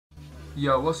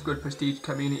Yo, what's good Prestige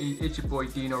community? It's your boy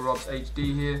Dino Robs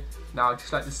HD here. Now I'd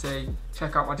just like to say,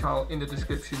 check out my channel in the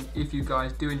description if you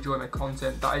guys do enjoy my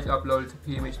content that is uploaded to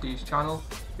PmHD's channel.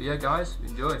 But yeah guys,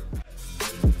 enjoy.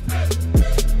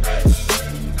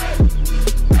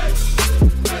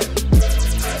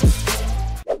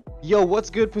 Yo, what's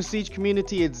good Prestige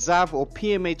community? It's Zav or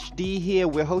PmHD here.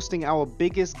 We're hosting our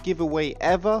biggest giveaway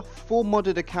ever. 4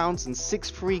 modded accounts and 6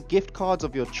 free gift cards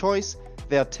of your choice.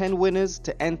 There are 10 winners.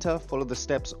 To enter, follow the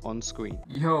steps on screen.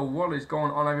 Yo, what is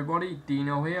going on everybody?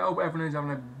 Dino here. Hope everyone is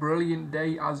having a brilliant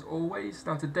day as always.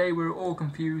 Now today we're all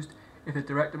confused if the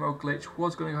director mode glitch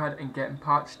was going to go ahead and get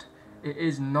patched. It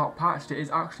is not patched, it is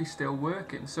actually still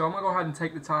working. So I'm going to go ahead and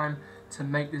take the time to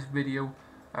make this video.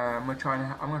 I'm going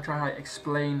to try to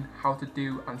explain how to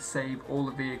do and save all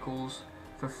the vehicles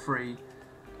for free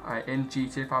in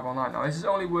GTA 5 Online. Now this is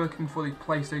only working for the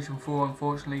PlayStation 4,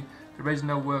 unfortunately. There is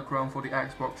no workaround for the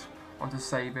Xbox on to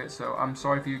save it, so I'm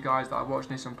sorry for you guys that are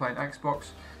watching this and playing Xbox.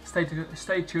 Stay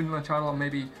tuned on the channel and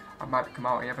maybe I might come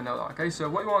out, you never know that. Okay, so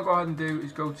what you want to go ahead and do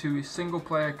is go to a single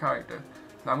player character.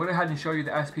 Now I'm going to go ahead and show you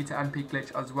the SP to MP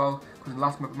glitch as well, because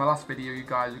in my last video you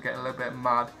guys were getting a little bit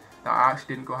mad that I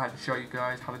actually didn't go ahead and show you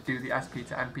guys how to do the SP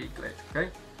to MP glitch. Okay,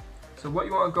 so what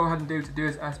you want to go ahead and do to do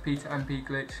this SP to MP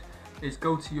glitch is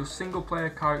go to your single player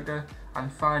character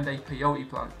and find a peyote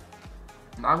plant.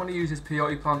 Now I'm going to use this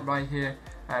peyote plant right here,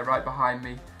 right behind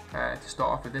me, to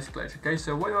start off with this glitch. Okay,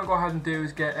 so what you want to go ahead and do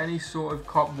is get any sort of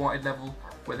cop wanted level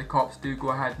where the cops do go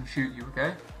ahead and shoot you.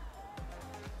 Okay,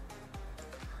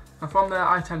 and from there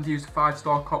I tend to use the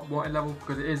 5-star cop wanted level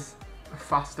because it is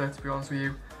faster, to be honest with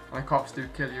you, and the cops do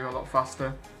kill you a lot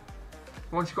faster.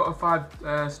 Once you've got a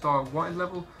 5-star wanted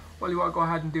level, what you want to go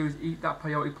ahead and do is eat that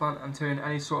peyote plant and turn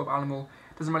any sort of animal.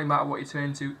 Doesn't really matter what you turn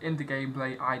into. In the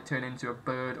gameplay, I turn into a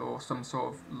bird or some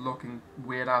sort of looking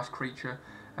weird ass creature.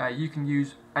 You can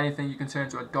use anything. You can turn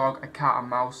into a dog, a cat, a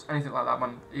mouse, anything like that,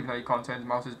 man. Even though you can't turn into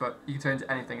mouses, but you can turn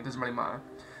into anything. It doesn't really matter.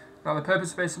 Now the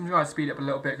purpose of this, I'm going to speed up a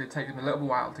little bit because it takes them a little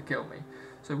while to kill me.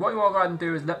 So what you want to go ahead and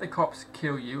do is let the cops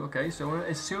kill you. Okay, so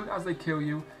as soon as they kill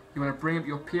you, you want to bring up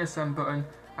your PSN button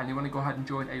and you want to go ahead and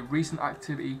join a recent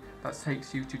activity that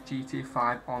takes you to GTA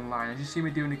 5 Online. As you see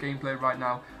me doing the gameplay right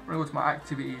now, I'm going to go to my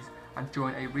activities and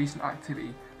join a recent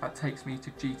activity that takes me to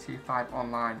GTA 5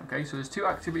 Online. Okay, so there's 2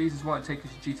 activities. There's one that takes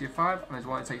you to GTA 5 and there's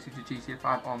one that takes you to GTA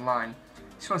 5 Online. You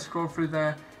just want to scroll through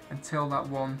there until that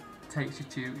one takes you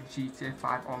to GTA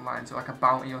 5 Online. So like a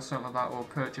bounty or something like that, or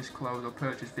purchase clothes or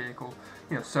purchase vehicle,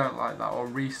 you know, something like that, or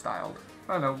restyled.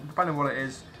 I don't know, depending on what it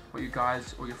is, what you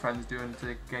guys or your friends do into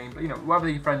the game, but you know, whatever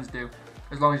your friends do,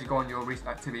 as long as you go on your recent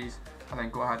activities and then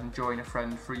go ahead and join a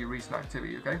friend through your recent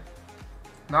activity. Okay,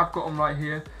 now I've got them right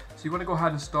here, so you want to go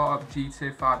ahead and start up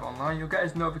GTA 5 Online. You'll get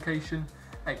this notification,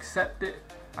 accept it.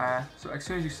 So as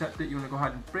soon as you accept it, you want to go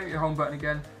ahead and bring up your home button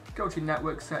again, go to your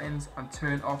network settings and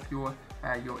turn off your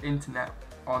internet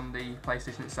on the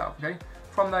PlayStation itself. Okay,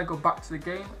 from there go back to the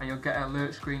game and you'll get an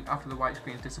alert screen after the white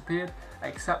screen has disappeared.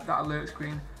 Accept that alert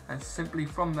screen and simply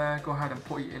from there go ahead and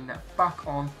put your internet back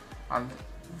on and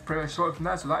pretty much sort it from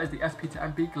there. So that is the SP to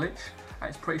MP glitch and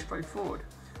it's pretty straightforward.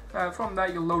 From there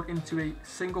you'll load into a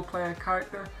single player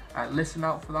character. Listen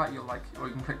out for that. Or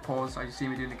you can click pause as you see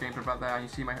me doing the gameplay right there and you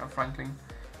see my Franklin.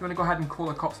 You want to go ahead and call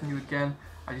the cops on you again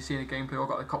as you see in the gameplay. I've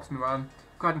got the cops on me around.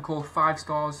 Go ahead and call 5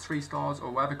 stars, 3 stars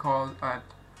or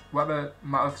whatever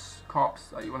amount of cops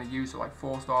that you want to use, so like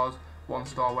 4 stars, 1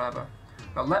 star, whatever.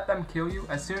 Now let them kill you.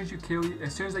 As soon as they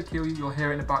kill you, you'll hear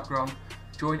it in the background.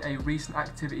 Join a recent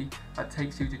activity that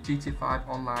takes you to GTA 5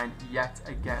 Online yet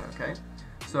again. Okay,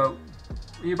 so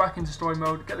you're back into story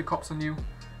mode. Get the cops on you.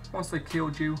 Once they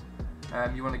killed you,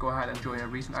 you want to go ahead and join a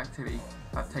recent activity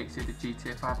that takes you to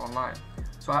GTA 5 Online.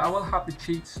 So I will have the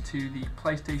cheats to the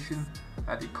PlayStation,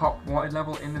 the cop wanted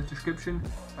level in the description,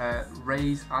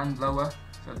 raise and lower.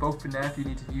 So both in there if you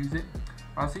need to use it.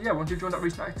 So yeah, once you've joined that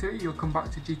recent activity, you'll come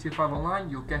back to GTA 5 Online.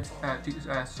 You'll get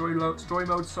story mode.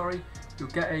 Sorry, you'll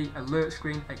get a alert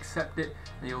screen. Accept it,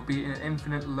 and you'll be in an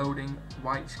infinite loading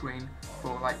white screen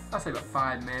for like I'd say about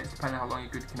 5 minutes, depending on how long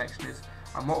your good connection is.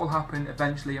 And what will happen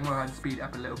eventually, I'm going to go ahead and speed it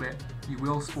up a little bit. You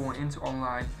will spawn into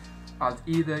online as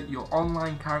either your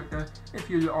online character. If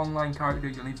you're your online character,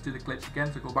 you'll need to do the glitch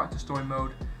again. So go back to story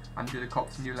mode and do the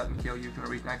cops and you let them kill you during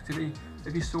a recent activity.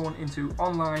 If you spawn into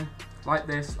online like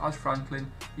this as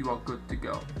Franklin, you are good to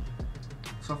go.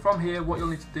 So from here, what you'll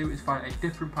need to do is find a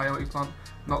different peyote plant,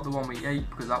 not the one we ate,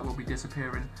 because that will be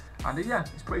disappearing. And yeah,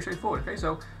 it's pretty straightforward. Okay,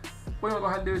 so what you want to go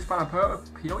ahead and do is find a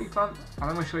peyote plant, and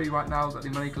I'm going to show you right now that the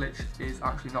money glitch is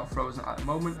actually not frozen at the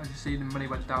moment. As you see, the money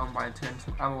went down by turning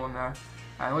some ammo on there.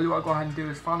 And all you want to go ahead and do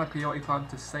is find a peyote plant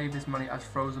to save this money as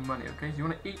frozen money. Okay, so you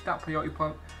want to eat that peyote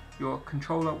plant. your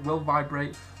controller will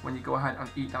vibrate when you go ahead and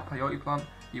eat that peyote plant.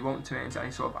 You won't turn it into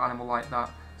any sort of animal like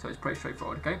that, so it's pretty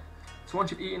straightforward, okay? So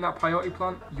once you've eaten that peyote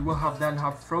plant, you will then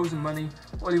have frozen money.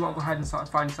 All you want to go ahead and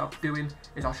find yourself doing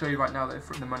is, I'll show you right now that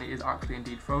the money is actually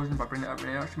indeed frozen by bringing it up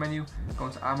in the action menu, go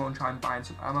into ammo and try and buy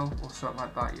some ammo or something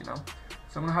like that, you know.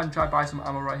 So I'm going to go ahead and try buy some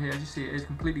ammo right here. As you see, it is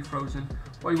completely frozen.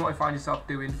 What you want to find yourself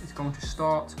doing is going to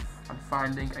start and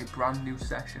finding a brand new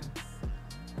session.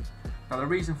 Now the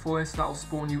reason for this, that will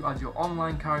spawn you as your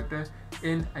online character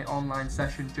in an online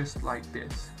session just like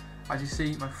this. As you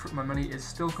see, my money is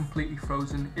still completely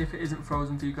frozen. If it isn't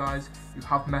frozen for you guys, you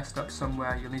have messed up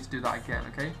somewhere. You'll need to do that again,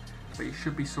 okay? But you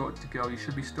should be sorted to go. You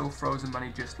should be still frozen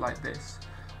money just like this.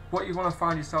 What you want to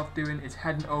find yourself doing is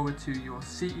heading over to your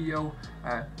CEO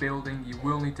building. You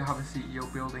will need to have a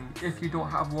CEO building. If you don't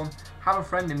have one, have a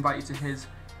friend invite you to his.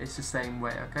 It's the same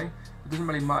way, okay? It doesn't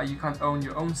really matter. You can't own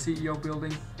your own CEO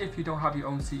building. If you don't have your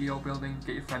own CEO building,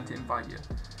 get your friend to invite you.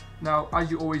 Now, as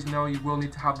you always know, you will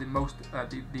need to have the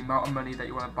amount of money that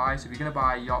you want to buy. So if you're going to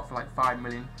buy a yacht for like 5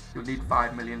 million, you'll need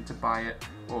 5 million to buy it,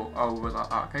 or over like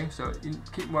that, okay? So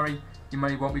keep worrying, your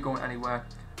money won't be going anywhere.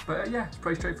 But yeah, it's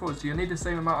pretty straightforward. So you'll need the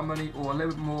same amount of money or a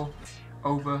little bit more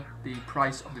over the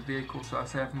price of the vehicle. So I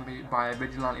say if I'm going to buy a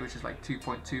Vigilante, which is like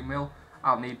 2.2 mil,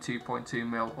 I'll need 2.2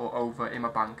 mil or over in my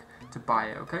bank to buy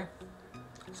it, okay?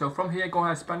 So from here, go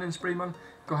ahead, spending spree, man.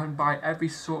 Go ahead and buy every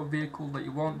sort of vehicle that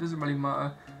you want. Doesn't really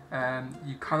matter.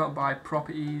 You cannot buy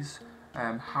properties,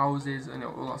 houses, and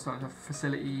all that sort of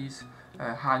facilities,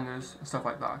 hangars, and stuff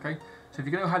like that, okay? So if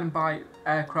you're going to go ahead and buy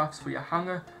aircrafts for your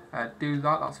hangar, do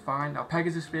that, that's fine. Now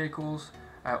Pegasus vehicles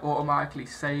automatically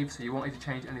save, so you won't need to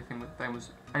change anything with them,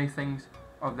 anything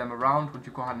of them around once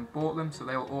you go ahead and bought them, so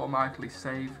they'll automatically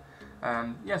save.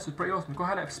 Yeah, so it's pretty awesome. Go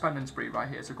ahead and have a spending spree right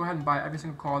here. So go ahead and buy every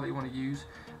single car that you want to use.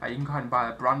 You can go ahead and buy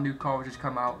a brand new car which has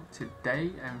come out today,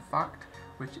 in fact,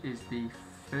 which is the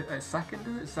second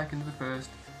of the 1st,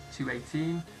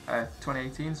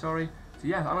 2018, sorry. So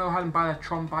yeah, I'm going to go ahead and buy a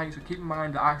Tron bike. So keep in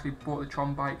mind that I actually bought the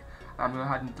Tron bike. I'm going to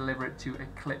go ahead and deliver it to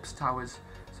Eclipse Towers.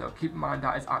 So keep in mind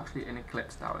that it's actually in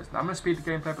Eclipse Towers. Now I'm going to speed the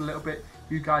gameplay up a little bit.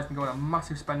 You guys can go on a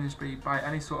massive spending spree, buy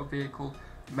any sort of vehicle.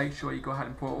 Make sure you go ahead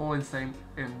and put it all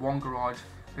in one garage.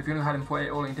 If you're going to go ahead and put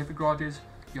it all in different garages,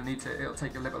 it'll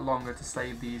take a little bit longer to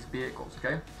save these vehicles,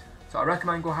 okay? So I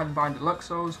recommend go ahead and buy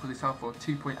Deluxos because they sell for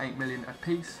 2.8 million a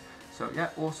piece. So yeah,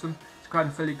 awesome. Just go ahead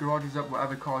and fill your garages up,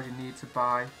 whatever cars you need to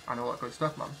buy and all that good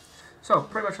stuff, man. So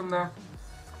pretty much from there,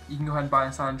 you can go ahead and buy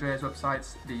on San Andreas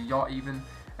websites, the yacht even.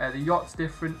 The yacht's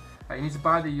different. You need to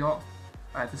buy the yacht.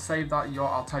 To save that yacht,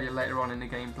 I'll tell you later on in the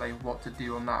gameplay what to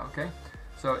do on that, okay?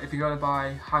 So if you're going to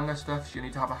buy hangar stuff, so you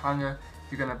need to have a hangar.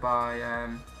 If you're going to buy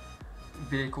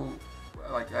vehicle,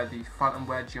 like the Phantom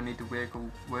Wedge, you'll need the vehicle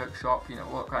workshop, you know,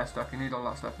 all that kind of stuff. You need all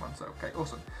that stuff, man. So okay,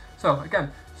 awesome. So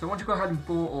again, once you go ahead and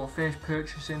bought or finish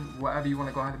purchasing whatever you want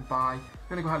to go ahead and buy, you're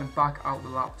going to go ahead and back out the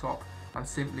laptop and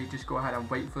simply just go ahead and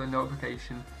wait for the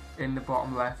notification in the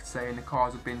bottom left saying the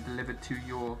cars have been delivered to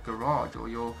your garage or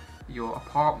your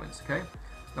apartments, okay?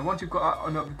 Now once you've got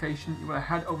that notification, you want to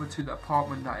head over to the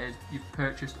apartment that is you've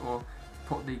purchased or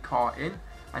put the car in,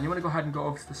 and you want to go ahead and go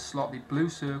over to the slot, the blue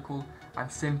circle,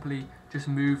 and simply just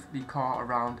move the car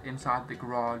around inside the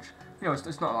garage. You know,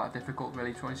 it's not that difficult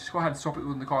really. So just go ahead and swap it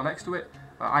with the car next to it.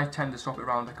 I tend to swap it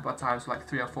around a couple of times, like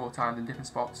 3 or 4 times in different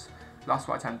spots. That's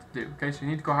what I tend to do. Okay, so you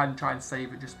need to go ahead and try and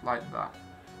save it just like that.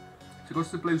 So go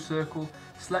to the blue circle,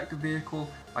 select a vehicle.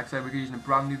 Like I said, we're using a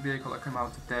brand new vehicle that came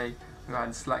out today. Go ahead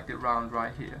and select it around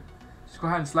right here. Just go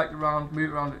ahead and select it around,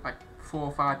 move it around like 4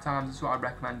 or 5 times. That's what I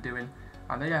recommend doing.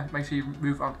 And yeah, make sure you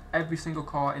move around every single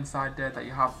car inside there that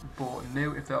you have bought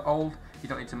new. If they're old, you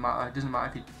don't need to matter. It doesn't matter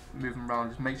if you move them around.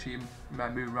 Just make sure you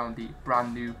move around the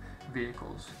brand new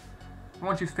vehicles. And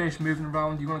once you've finished moving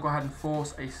around, you want to go ahead and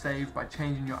force a save by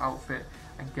changing your outfit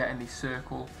and getting the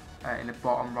circle in the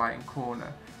bottom right hand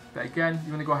corner. But again,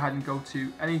 you want to go ahead and go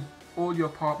to all your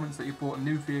apartments that you bought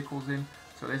new vehicles in.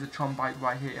 So there's a Tron bike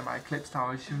right here in my Eclipse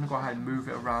Towers. You want to go ahead and move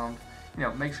it around. You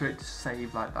know, make sure it's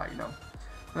saved like that. You know.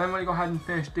 And then when you go ahead and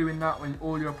finish doing that, when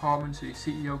all your apartments, so your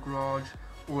CEO garage,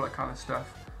 all that kind of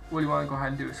stuff, all you want to go ahead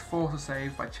and do is force a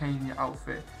save by changing your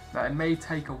outfit. Now it may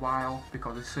take a while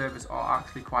because the servers are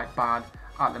actually quite bad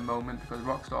at the moment because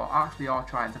Rockstar actually are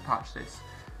trying to patch this.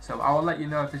 So I will let you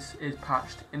know if this is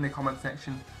patched in the comment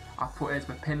section. I'll put it as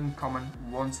my pinned comment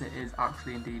once it is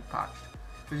actually indeed patched.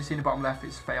 So as you see in the bottom left,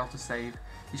 it's failed to save.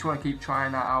 You just want to keep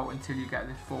trying that out until you get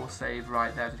the full save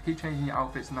right there. So keep changing your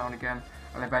outfits now and again,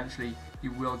 and eventually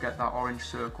you will get that orange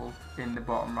circle in the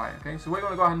bottom right. Okay, so what you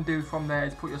want to go ahead and do from there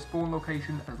is put your spawn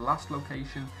location as last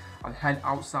location and head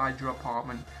outside your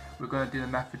apartment. We're going to do the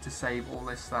method to save all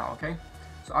this stuff. Okay,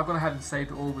 so So I've gone ahead and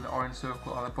saved it all with the orange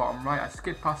circle on the bottom right. I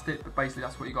skipped past it, but basically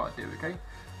that's what you got to do, okay?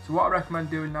 So what I recommend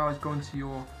doing now is going to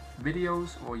your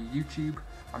videos or your YouTube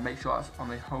and make sure that's on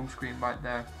the home screen right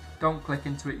there. Don't click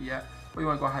into it yet. What you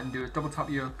want to go ahead and do is double tap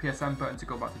your PSN button to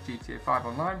go back to GTA 5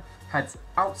 Online. Head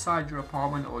outside your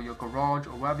apartment or your garage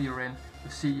or wherever you're in,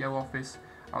 your CEO office,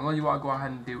 and all you want to go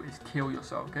ahead and do is kill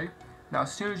yourself, okay? Now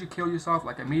as soon as you kill yourself,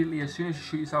 like immediately as soon as you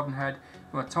shoot yourself in the head,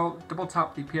 you want to double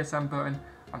tap the PSN button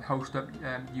and host up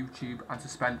YouTube and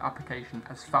suspend application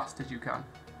as fast as you can.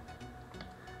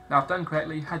 Now if done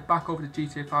correctly, head back over to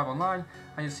GTA 5 Online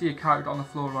and you'll see a character on the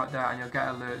floor right there and you'll get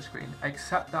an alert screen.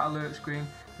 Accept that alert screen,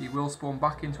 you will spawn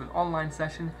back into an online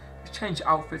session. Just change your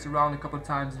outfits around a couple of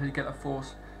times until you get a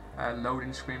force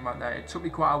loading screen right there. It took me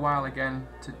quite a while again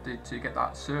to get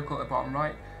that circle at the bottom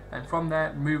right, and from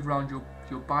there move around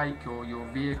your bike or your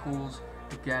vehicles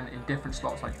again in different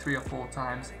slots like 3 or 4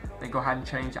 times, then go ahead and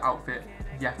change your outfit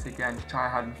yet again to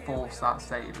try and force that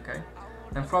save, okay?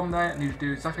 Then from there, you need to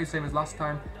do exactly the same as last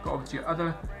time. Go over to your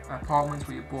other apartments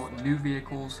where you bought new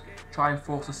vehicles, try and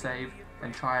force a save,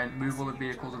 and try and move all the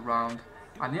vehicles around.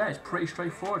 And yeah, it's pretty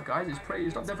straightforward, guys.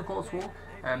 It's not difficult at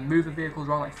all. Move the vehicles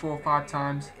around like 4 or 5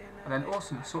 times, and then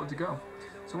awesome, sorted to go.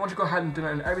 So once you go ahead and do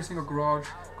it in every single garage,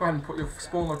 go ahead and put your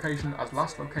spawn location as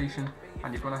last location,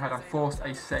 and you've gone ahead and forced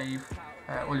a save.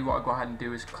 All you want to go ahead and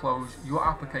do is close your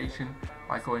application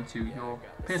by going to your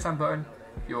PSN button,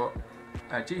 your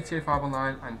GTA 5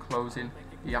 Online, and closing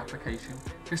the application.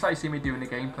 Just like you see me doing the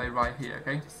gameplay right here,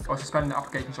 okay? Or suspend the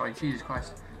application, sorry, Jesus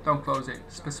Christ. Don't close it,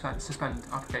 suspend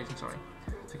application, sorry.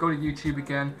 So go to YouTube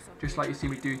again, just like you see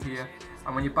me do here,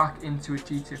 and when you're back into a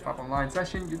GTA 5 Online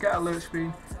session, you get an alert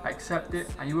screen, accept it,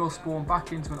 and you will spawn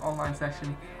back into an online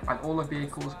session, and all the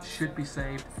vehicles should be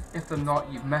saved. If they're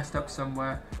not, you've messed up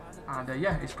somewhere, and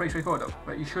yeah, it's pretty straightforward though,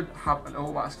 but you should have an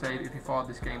automatic save if you follow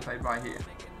this gameplay right here.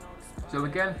 So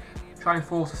again, try and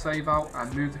force a save out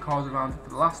and move the cars around for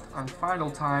the last and final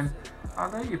time,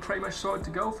 and then you're pretty much sorted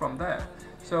to go from there.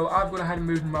 So I've gone ahead and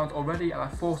moved them around already, and I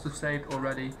forced the saved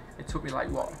already. It took me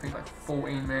like what, I think like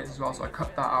 14 minutes as well, so I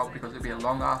cut that out because it'd be a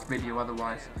long ass video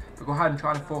otherwise. But go ahead and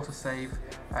try and force a save.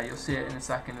 You'll see it in a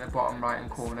second in the bottom right hand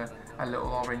corner, a little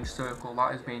orange circle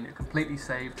that has been completely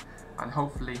saved, and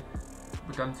hopefully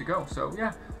we're done to go. So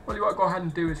yeah, what you want to go ahead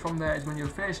and do is from there is when you're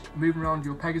finished moving around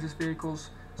your Pegasus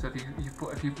vehicles. So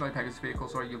if you've not Pegasus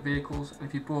vehicles, sorry, your vehicles, and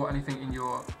if you bought anything in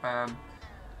your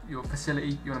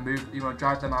facility, you want to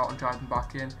drive them out and drive them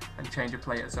back in and change a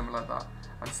plate or something like that.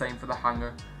 And same for the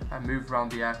hangar, and move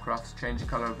around the aircrafts, change the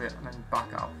colour of it, and then back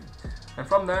out. And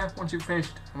from there, once you've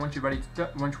finished and once you're ready to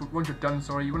once you're done,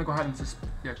 sorry, you want to go ahead and just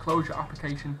close your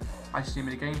application as you see in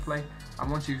the gameplay.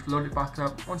 And once you've loaded it back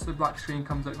up, once the black screen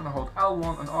comes up, you want to hold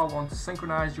L1 and R1 to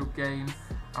synchronize your game.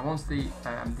 And once the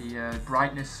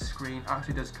brightness screen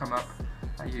actually does come up,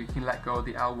 you can let go of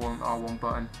the L1 and R1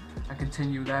 button and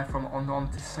continue there from on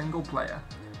to single player.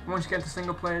 And once you get to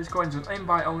single player, just go into an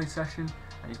invite only session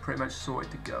and you're pretty much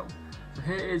sorted to go. So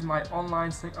here is my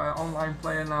online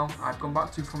player now. I've gone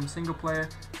back from single player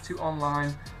to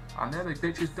online, and there the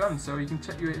glitch is done. So you can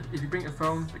check if you bring your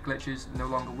phone, the glitch is no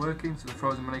longer working, so the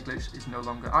frozen money glitch is no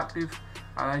longer active.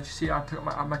 And as you see, I put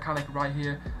my mechanic right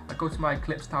here. I go to my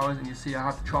Eclipse Towers and you see I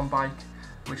have the Tron bike,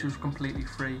 which was completely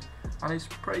free, and it's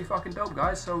pretty fucking dope,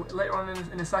 guys. So later on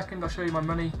in a second I'll show you my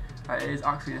money. It is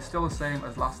actually still the same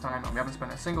as last time, and we haven't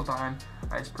spent a single dime,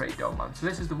 and it's pretty dope, man. So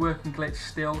this is the working glitch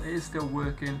still. It is still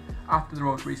working after the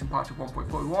most recent patch of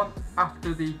 1.41,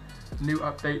 after the new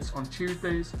updates on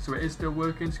Tuesdays, so it is still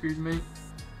working, excuse me.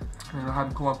 And I'll have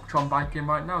him come up Tron bike in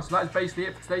right now. So that is basically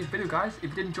it for today's video, guys. If you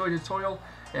did enjoy the tutorial,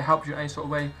 it helps you in any sort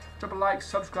of way, drop a like,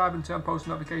 subscribe, and turn post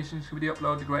notifications so we do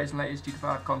upload the greatest and latest GTA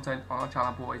 5 content on our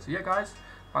channel, boys. So yeah, guys,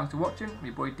 thanks for watching. Me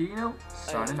boy Dino,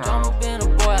 signing out. Being a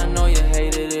boy, I know you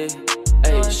hated it.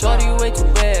 Hey, shorty way too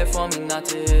bad for me not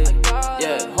to hit.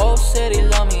 Yeah, whole city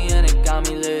love me and it got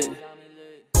me lit.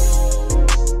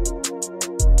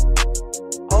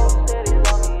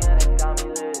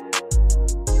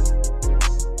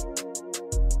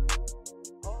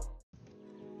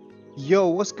 Yo,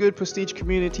 what's good, Prestige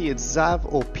community? It's Zav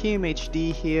or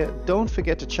PmHD here. Don't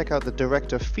forget to check out the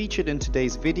director featured in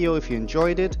today's video if you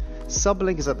enjoyed it.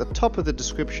 Sublink is at the top of the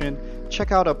description.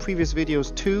 Check out our previous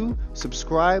videos too.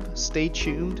 Subscribe, stay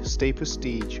tuned, stay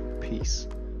Prestige. Peace.